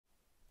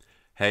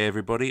Hey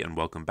everybody, and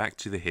welcome back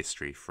to The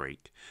History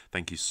Freak.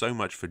 Thank you so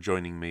much for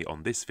joining me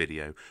on this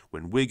video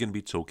when we're going to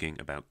be talking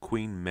about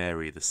Queen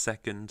Mary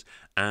II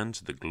and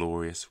the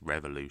Glorious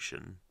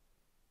Revolution.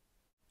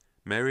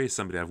 Mary is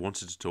somebody I've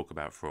wanted to talk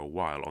about for a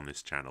while on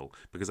this channel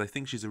because I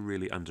think she's a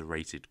really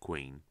underrated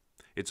queen.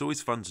 It's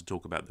always fun to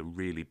talk about the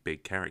really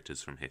big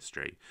characters from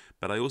history,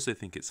 but I also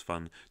think it's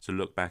fun to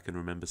look back and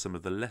remember some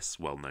of the less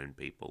well-known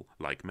people,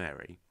 like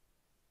Mary.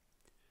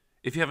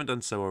 If you haven't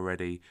done so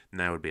already,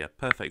 now would be a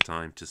perfect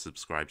time to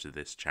subscribe to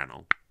this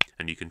channel.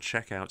 And you can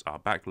check out our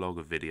backlog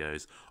of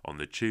videos on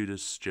the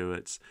Tudors,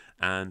 Stuarts,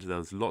 and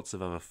there's lots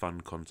of other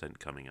fun content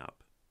coming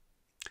up.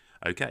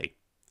 Okay,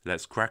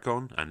 let's crack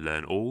on and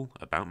learn all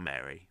about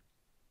Mary.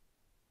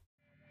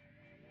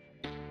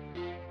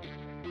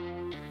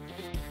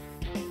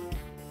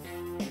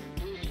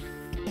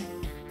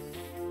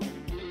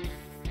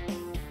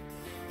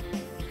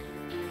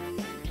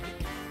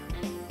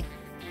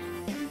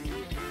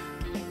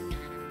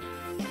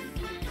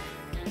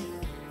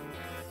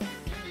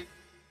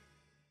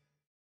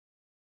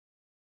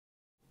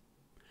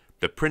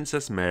 The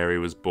Princess Mary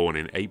was born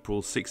in April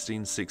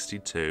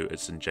 1662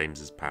 at St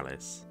James's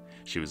Palace.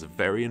 She was a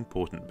very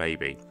important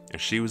baby,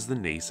 as she was the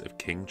niece of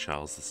King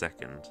Charles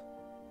II.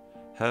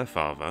 Her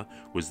father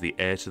was the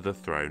heir to the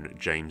throne,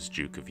 James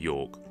Duke of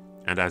York,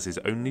 and as his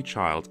only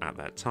child at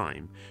that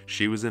time,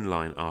 she was in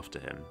line after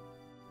him.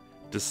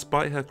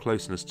 Despite her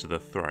closeness to the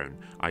throne,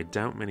 I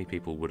doubt many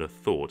people would have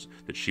thought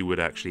that she would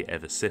actually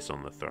ever sit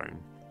on the throne.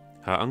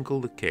 Her uncle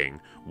the king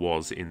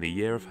was, in the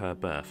year of her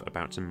birth,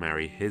 about to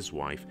marry his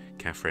wife,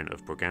 Catherine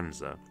of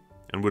Braganza,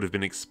 and would have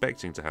been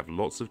expecting to have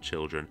lots of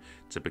children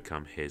to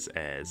become his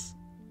heirs.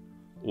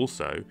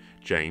 Also,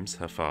 James,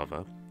 her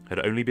father,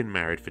 had only been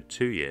married for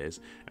 2 years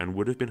and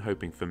would have been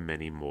hoping for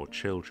many more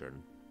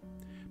children.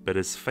 But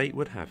as fate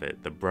would have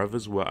it, the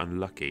brothers were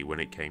unlucky when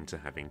it came to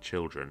having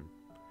children.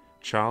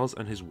 Charles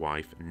and his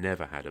wife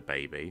never had a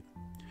baby,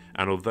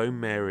 and although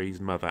Mary's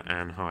mother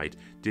Anne Hyde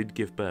did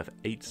give birth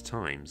 8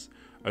 times,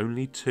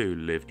 only 2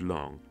 lived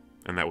long,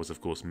 and that was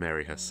of course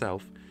Mary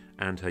herself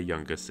and her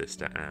younger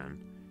sister Anne.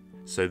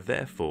 So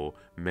therefore,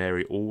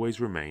 Mary always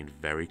remained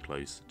very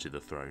close to the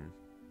throne.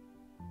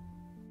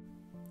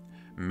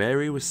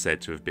 Mary was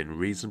said to have been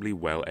reasonably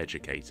well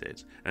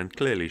educated, and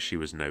clearly she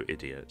was no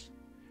idiot.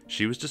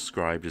 She was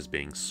described as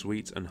being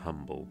sweet and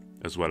humble,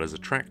 as well as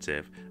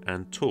attractive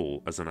and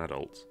tall as an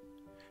adult.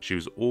 She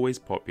was always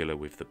popular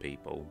with the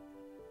people.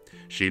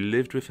 She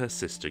lived with her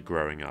sister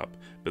growing up,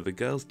 but the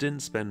girls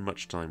didn't spend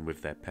much time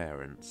with their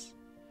parents.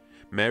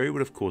 Mary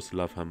would of course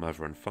love her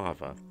mother and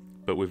father,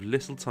 but with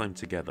little time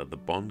together the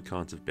bond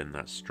can't have been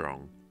that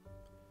strong.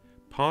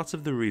 Part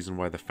of the reason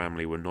why the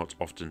family were not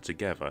often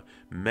together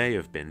may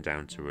have been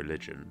down to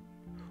religion.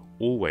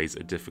 Always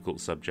a difficult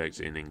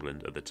subject in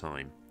England at the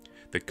time.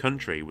 The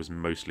country was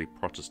mostly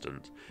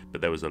Protestant,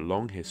 but there was a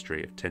long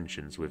history of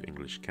tensions with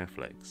English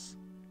Catholics.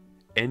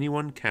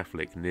 Anyone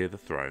Catholic near the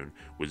throne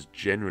was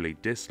generally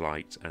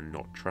disliked and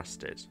not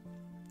trusted.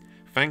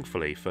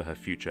 Thankfully for her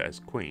future as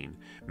queen,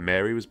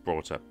 Mary was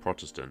brought up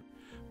Protestant,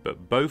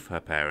 but both her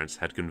parents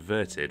had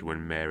converted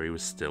when Mary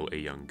was still a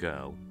young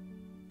girl.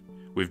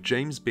 With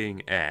James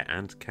being heir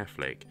and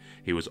Catholic,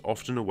 he was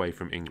often away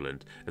from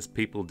England as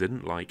people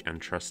didn't like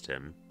and trust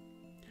him.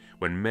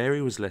 When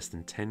Mary was less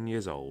than 10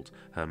 years old,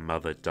 her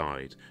mother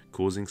died,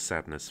 causing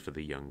sadness for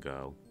the young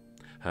girl.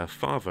 Her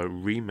father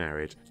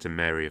remarried to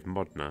Mary of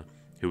Modena,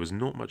 who was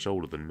not much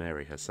older than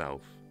Mary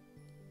herself.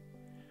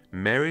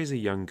 Mary as a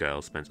young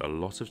girl spent a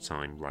lot of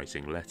time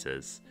writing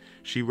letters.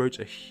 She wrote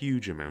a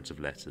huge amount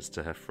of letters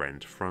to her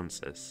friend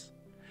Frances.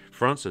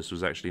 Frances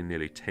was actually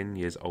nearly 10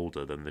 years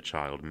older than the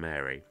child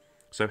Mary,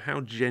 so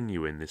how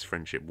genuine this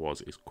friendship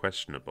was is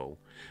questionable,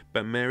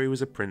 but Mary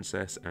was a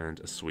princess and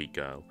a sweet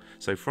girl,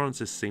 so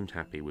Frances seemed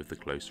happy with the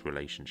close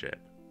relationship.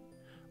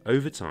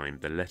 Over time,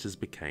 the letters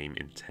became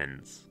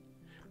intense.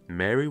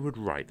 Mary would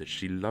write that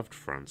she loved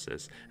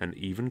Frances and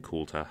even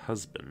called her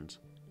husband.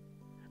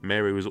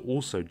 Mary was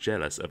also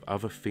jealous of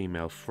other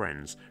female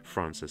friends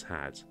Frances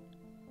had.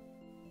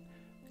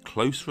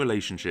 Close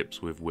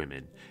relationships with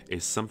women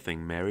is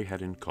something Mary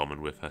had in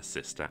common with her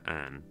sister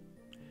Anne.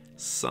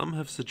 Some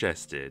have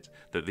suggested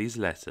that these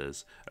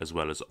letters, as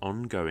well as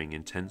ongoing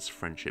intense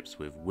friendships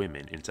with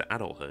women into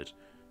adulthood,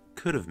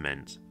 could have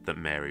meant that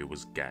Mary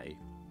was gay.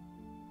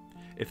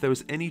 If there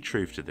was any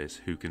truth to this,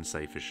 who can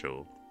say for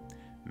sure?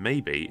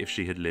 Maybe if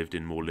she had lived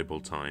in more liberal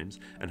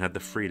times and had the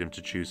freedom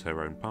to choose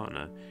her own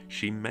partner,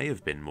 she may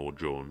have been more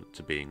drawn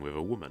to being with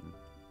a woman.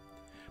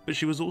 But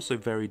she was also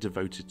very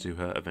devoted to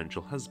her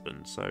eventual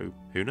husband, so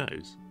who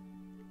knows?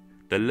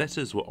 The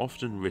letters were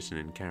often written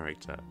in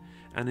character,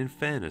 and in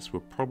fairness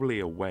were probably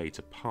a way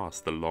to pass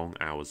the long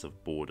hours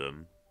of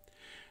boredom.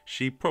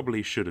 She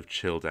probably should have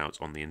chilled out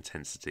on the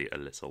intensity a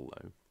little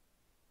though.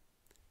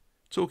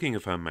 Talking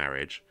of her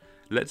marriage,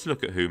 let's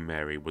look at who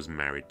Mary was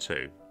married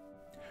to.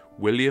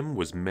 William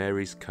was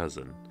Mary's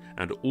cousin,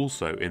 and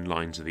also in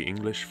line to the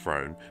English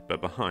throne, but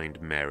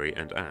behind Mary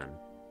and Anne.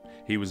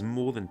 He was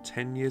more than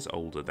 10 years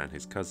older than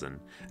his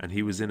cousin, and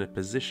he was in a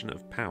position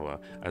of power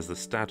as the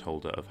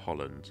stadholder of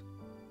Holland.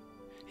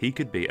 He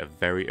could be a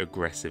very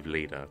aggressive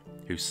leader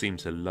who seemed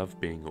to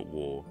love being at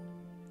war.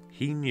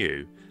 He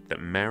knew that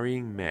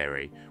marrying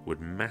Mary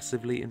would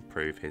massively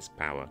improve his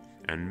power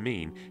and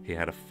mean he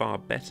had a far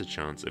better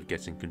chance of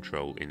getting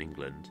control in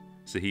England,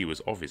 so he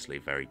was obviously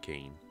very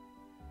keen.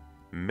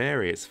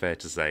 Mary, it's fair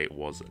to say,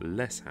 was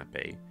less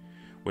happy.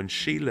 When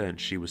she learned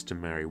she was to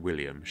marry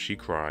William, she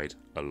cried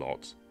a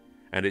lot,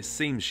 and it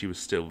seems she was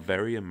still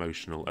very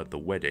emotional at the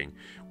wedding,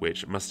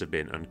 which must have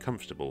been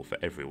uncomfortable for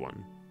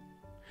everyone.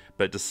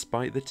 But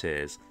despite the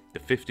tears, the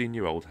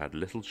 15-year-old had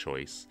little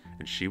choice,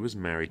 and she was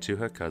married to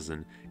her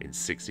cousin in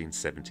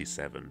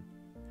 1677.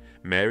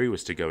 Mary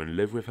was to go and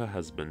live with her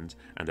husband,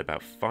 and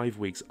about 5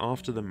 weeks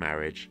after the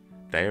marriage,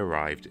 they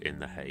arrived in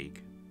The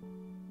Hague.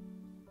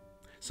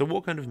 So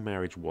what kind of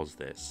marriage was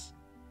this?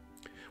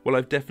 Well,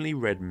 I've definitely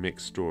read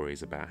mixed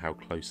stories about how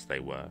close they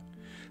were.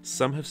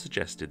 Some have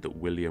suggested that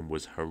William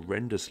was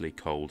horrendously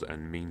cold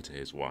and mean to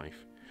his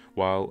wife,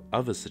 while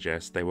others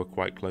suggest they were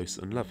quite close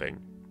and loving.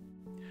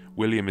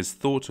 William is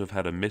thought to have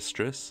had a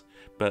mistress,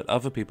 but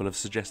other people have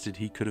suggested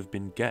he could have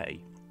been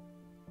gay.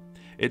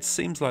 It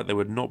seems like there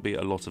would not be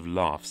a lot of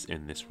laughs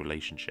in this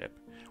relationship.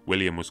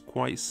 William was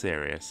quite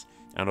serious,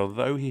 and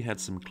although he had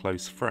some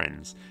close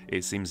friends,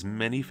 it seems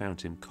many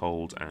found him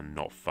cold and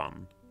not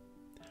fun.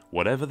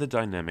 Whatever the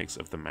dynamics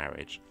of the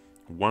marriage,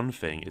 one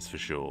thing is for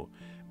sure,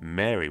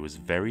 Mary was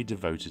very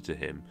devoted to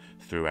him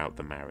throughout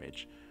the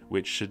marriage,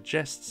 which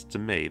suggests to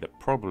me that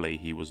probably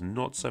he was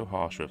not so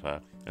harsh with her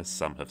as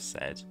some have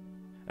said.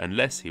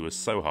 Unless he was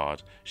so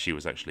hard she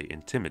was actually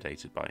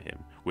intimidated by him,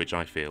 which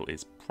I feel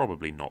is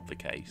probably not the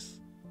case.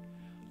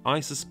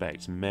 I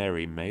suspect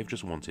Mary may have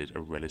just wanted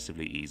a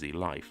relatively easy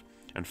life,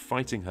 and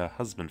fighting her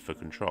husband for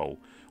control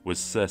was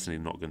certainly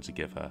not going to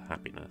give her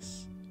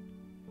happiness.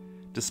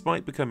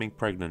 Despite becoming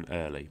pregnant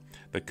early,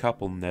 the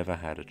couple never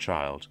had a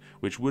child,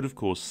 which would have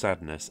caused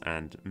sadness,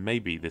 and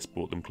maybe this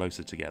brought them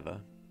closer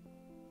together.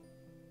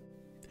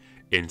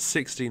 In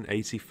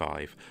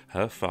 1685,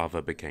 her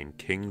father became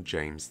King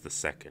James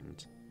II.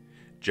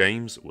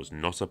 James was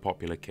not a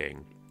popular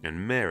king,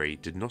 and Mary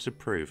did not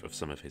approve of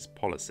some of his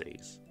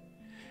policies.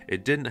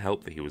 It didn't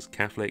help that he was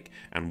Catholic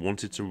and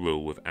wanted to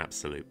rule with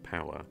absolute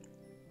power.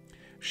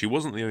 She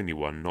wasn't the only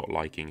one not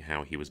liking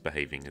how he was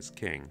behaving as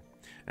king,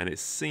 and it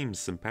seems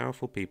some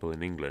powerful people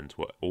in England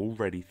were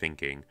already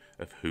thinking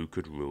of who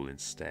could rule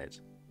instead.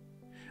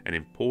 An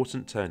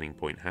important turning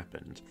point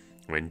happened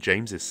when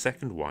James's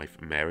second wife,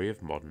 Mary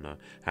of Modena,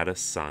 had a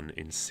son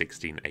in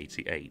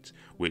 1688,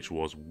 which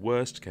was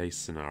worst-case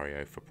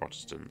scenario for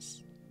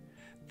Protestants.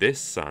 This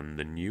son,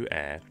 the new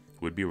heir,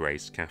 would be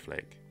raised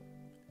Catholic.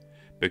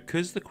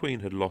 Because the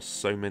Queen had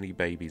lost so many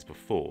babies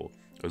before,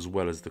 as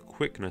well as the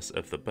quickness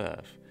of the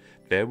birth,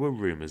 there were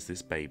rumours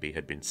this baby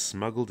had been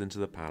smuggled into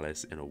the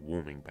palace in a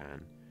warming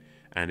pan,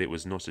 and it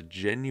was not a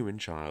genuine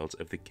child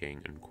of the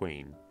King and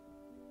Queen.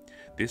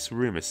 This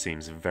rumour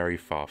seems very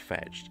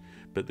far-fetched,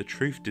 but the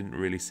truth didn't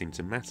really seem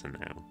to matter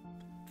now.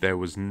 There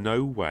was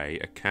no way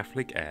a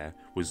Catholic heir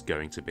was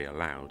going to be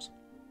allowed.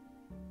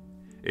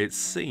 It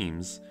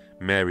seems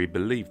Mary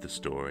believed the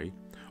story,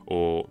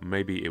 or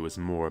maybe it was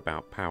more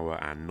about power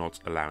and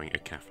not allowing a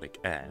Catholic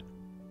heir.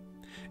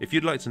 If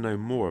you'd like to know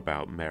more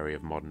about Mary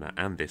of Modena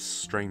and this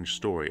strange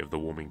story of the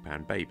warming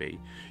pan baby,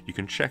 you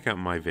can check out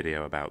my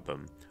video about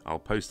them. I'll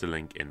post a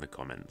link in the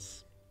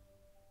comments.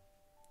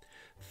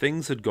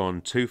 Things had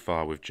gone too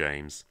far with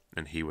James,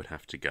 and he would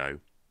have to go.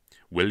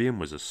 William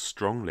was a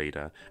strong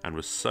leader and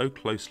was so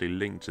closely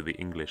linked to the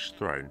English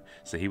throne,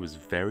 so he was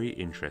very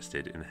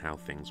interested in how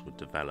things would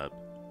develop.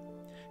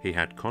 He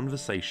had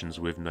conversations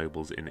with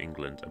nobles in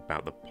England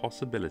about the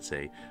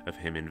possibility of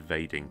him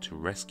invading to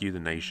rescue the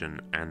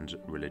nation and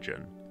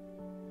religion.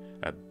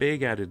 A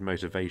big added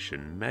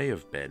motivation may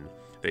have been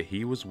that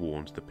he was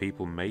warned the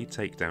people may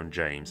take down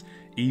James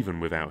even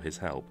without his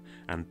help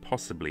and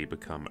possibly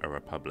become a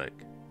republic.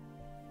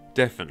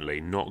 Definitely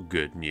not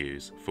good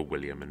news for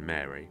William and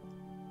Mary.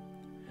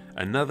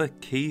 Another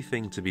key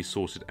thing to be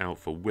sorted out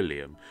for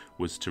William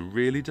was to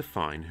really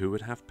define who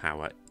would have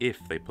power if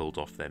they pulled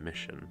off their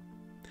mission.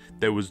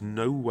 There was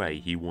no way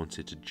he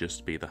wanted to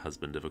just be the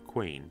husband of a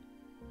queen.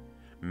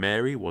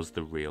 Mary was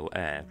the real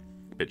heir,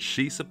 but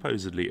she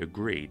supposedly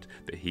agreed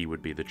that he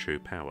would be the true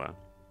power.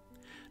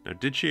 Now,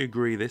 did she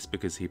agree this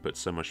because he put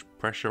so much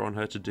pressure on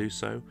her to do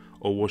so,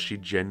 or was she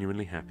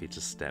genuinely happy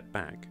to step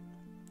back?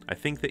 I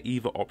think that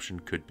either option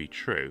could be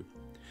true,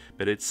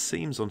 but it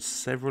seems on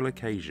several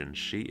occasions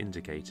she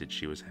indicated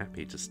she was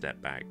happy to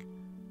step back.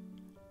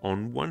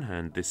 On one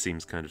hand, this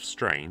seems kind of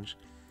strange,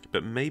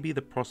 but maybe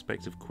the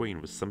prospect of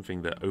Queen was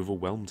something that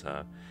overwhelmed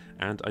her,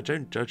 and I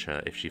don't judge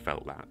her if she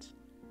felt that.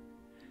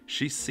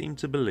 She seemed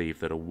to believe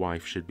that a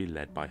wife should be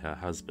led by her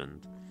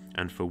husband,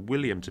 and for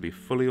William to be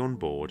fully on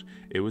board,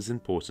 it was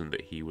important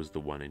that he was the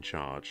one in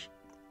charge.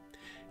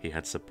 He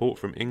had support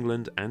from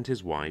England and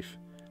his wife,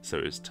 so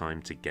it was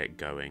time to get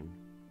going.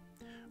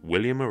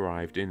 William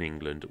arrived in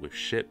England with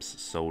ships,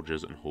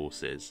 soldiers and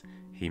horses.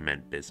 He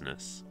meant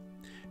business.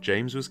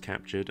 James was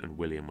captured and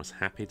William was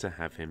happy to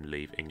have him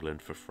leave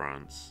England for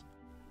France.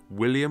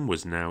 William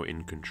was now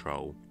in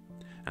control.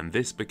 and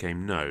this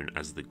became known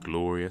as the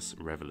Glorious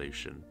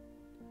Revolution.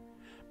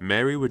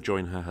 Mary would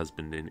join her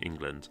husband in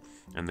England,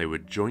 and they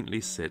would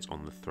jointly sit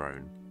on the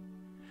throne.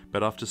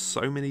 But after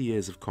so many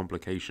years of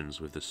complications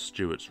with the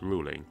Stuarts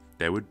ruling,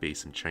 there would be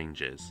some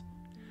changes.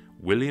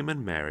 William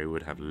and Mary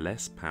would have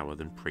less power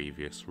than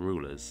previous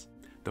rulers.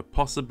 The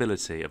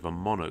possibility of a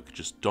monarch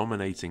just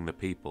dominating the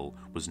people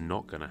was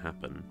not going to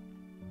happen.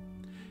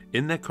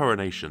 In their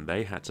coronation,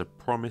 they had to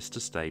promise to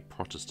stay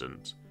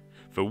Protestant.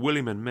 For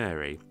William and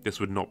Mary, this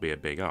would not be a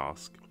big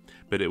ask,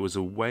 but it was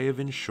a way of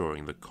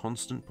ensuring the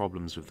constant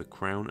problems with the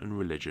crown and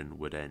religion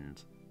would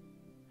end.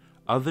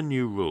 Other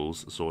new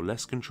rules saw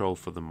less control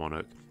for the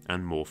monarch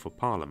and more for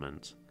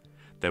Parliament.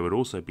 There would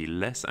also be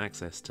less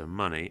access to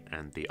money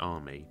and the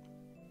army.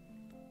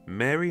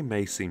 Mary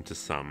may seem to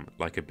some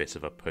like a bit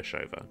of a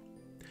pushover,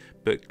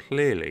 but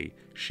clearly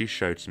she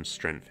showed some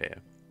strength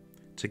here.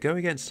 To go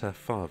against her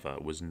father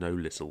was no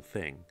little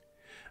thing,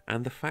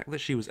 and the fact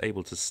that she was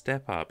able to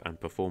step up and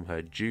perform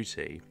her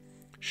duty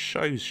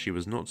shows she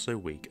was not so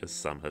weak as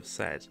some have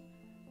said.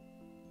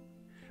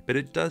 But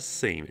it does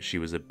seem she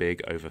was a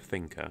big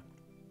overthinker.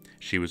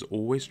 She was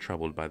always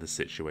troubled by the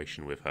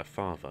situation with her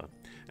father,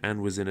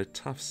 and was in a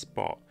tough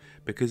spot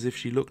because if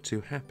she looked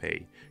too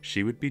happy,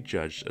 she would be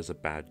judged as a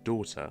bad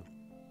daughter.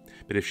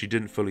 But if she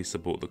didn't fully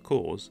support the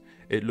cause,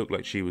 it looked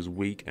like she was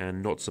weak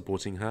and not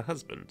supporting her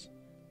husband.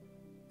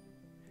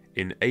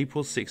 In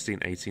April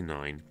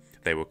 1689,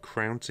 they were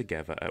crowned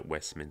together at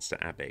Westminster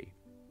Abbey.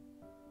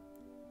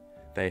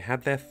 They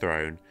had their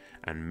throne,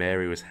 and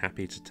Mary was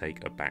happy to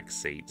take a back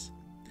seat.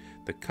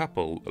 The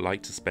couple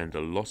liked to spend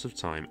a lot of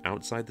time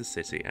outside the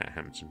city at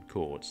Hampton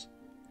Court.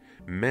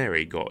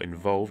 Mary got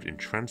involved in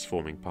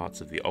transforming parts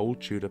of the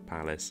old Tudor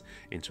palace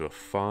into a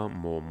far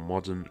more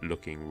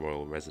modern-looking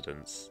royal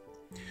residence.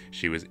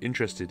 She was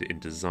interested in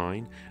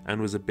design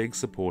and was a big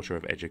supporter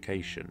of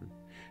education.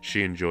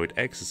 She enjoyed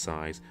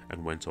exercise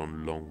and went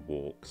on long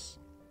walks.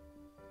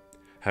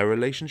 Her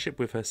relationship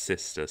with her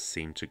sister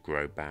seemed to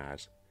grow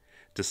bad.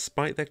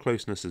 Despite their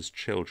closeness as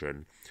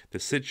children, the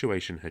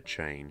situation had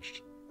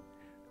changed.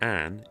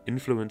 Anne,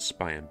 influenced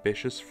by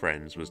ambitious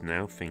friends, was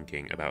now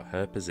thinking about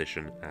her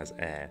position as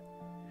heir,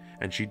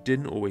 and she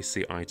didn't always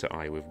see eye to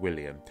eye with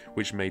William,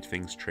 which made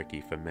things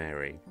tricky for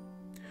Mary.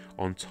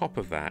 On top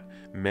of that,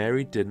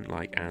 Mary didn't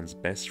like Anne's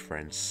best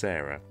friend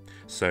Sarah,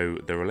 so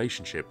the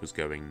relationship was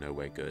going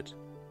nowhere good.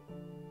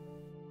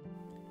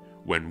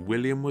 When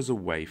William was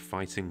away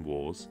fighting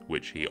wars,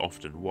 which he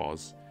often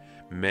was,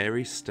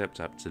 Mary stepped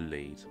up to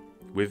lead,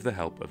 with the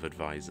help of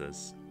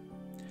advisors.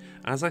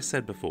 As I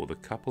said before, the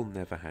couple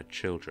never had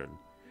children.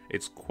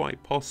 It's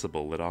quite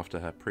possible that after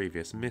her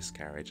previous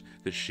miscarriage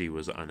that she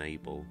was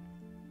unable.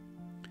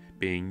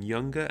 Being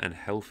younger and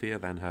healthier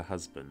than her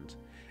husband,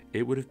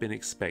 it would have been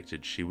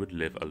expected she would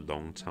live a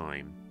long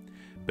time,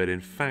 but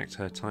in fact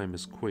her time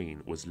as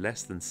queen was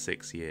less than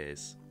 6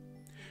 years.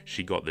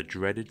 She got the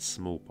dreaded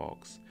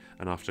smallpox,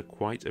 and after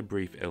quite a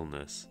brief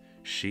illness,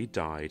 she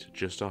died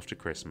just after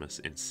Christmas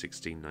in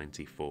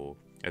 1694,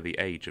 at the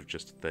age of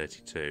just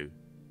 32.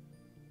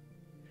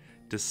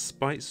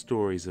 Despite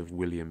stories of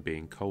William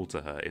being cold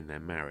to her in their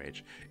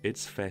marriage,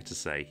 it's fair to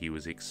say he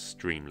was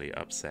extremely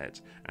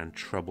upset and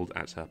troubled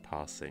at her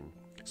passing,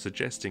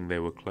 suggesting they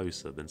were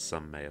closer than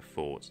some may have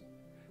thought,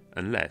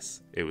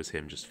 unless it was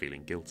him just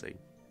feeling guilty.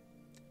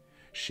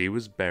 She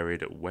was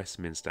buried at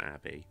Westminster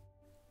Abbey.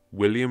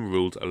 William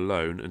ruled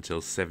alone until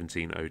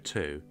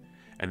 1702,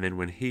 and then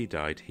when he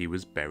died he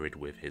was buried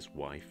with his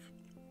wife.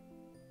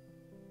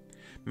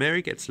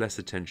 Mary gets less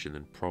attention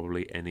than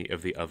probably any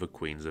of the other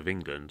queens of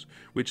England,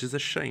 which is a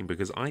shame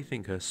because I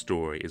think her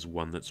story is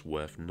one that's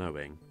worth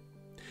knowing.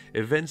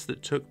 Events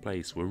that took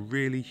place were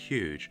really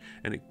huge,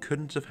 and it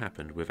couldn't have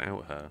happened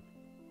without her.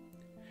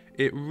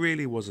 It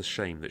really was a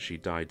shame that she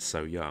died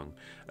so young,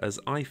 as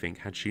I think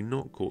had she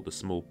not caught the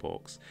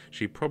smallpox,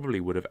 she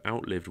probably would have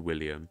outlived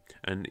William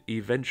and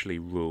eventually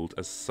ruled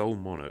as sole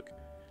monarch,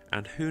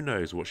 and who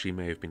knows what she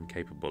may have been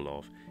capable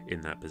of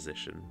in that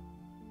position.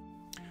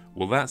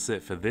 Well, that's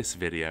it for this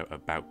video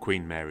about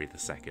Queen Mary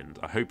II.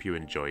 I hope you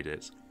enjoyed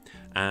it,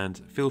 and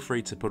feel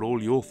free to put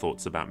all your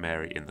thoughts about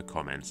Mary in the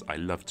comments. I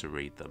love to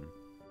read them.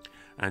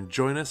 And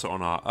join us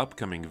on our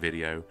upcoming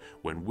video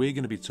when we're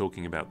going to be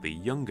talking about the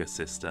younger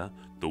sister,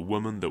 the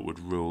woman that would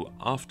rule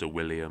after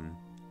William,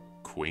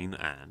 Queen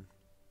Anne.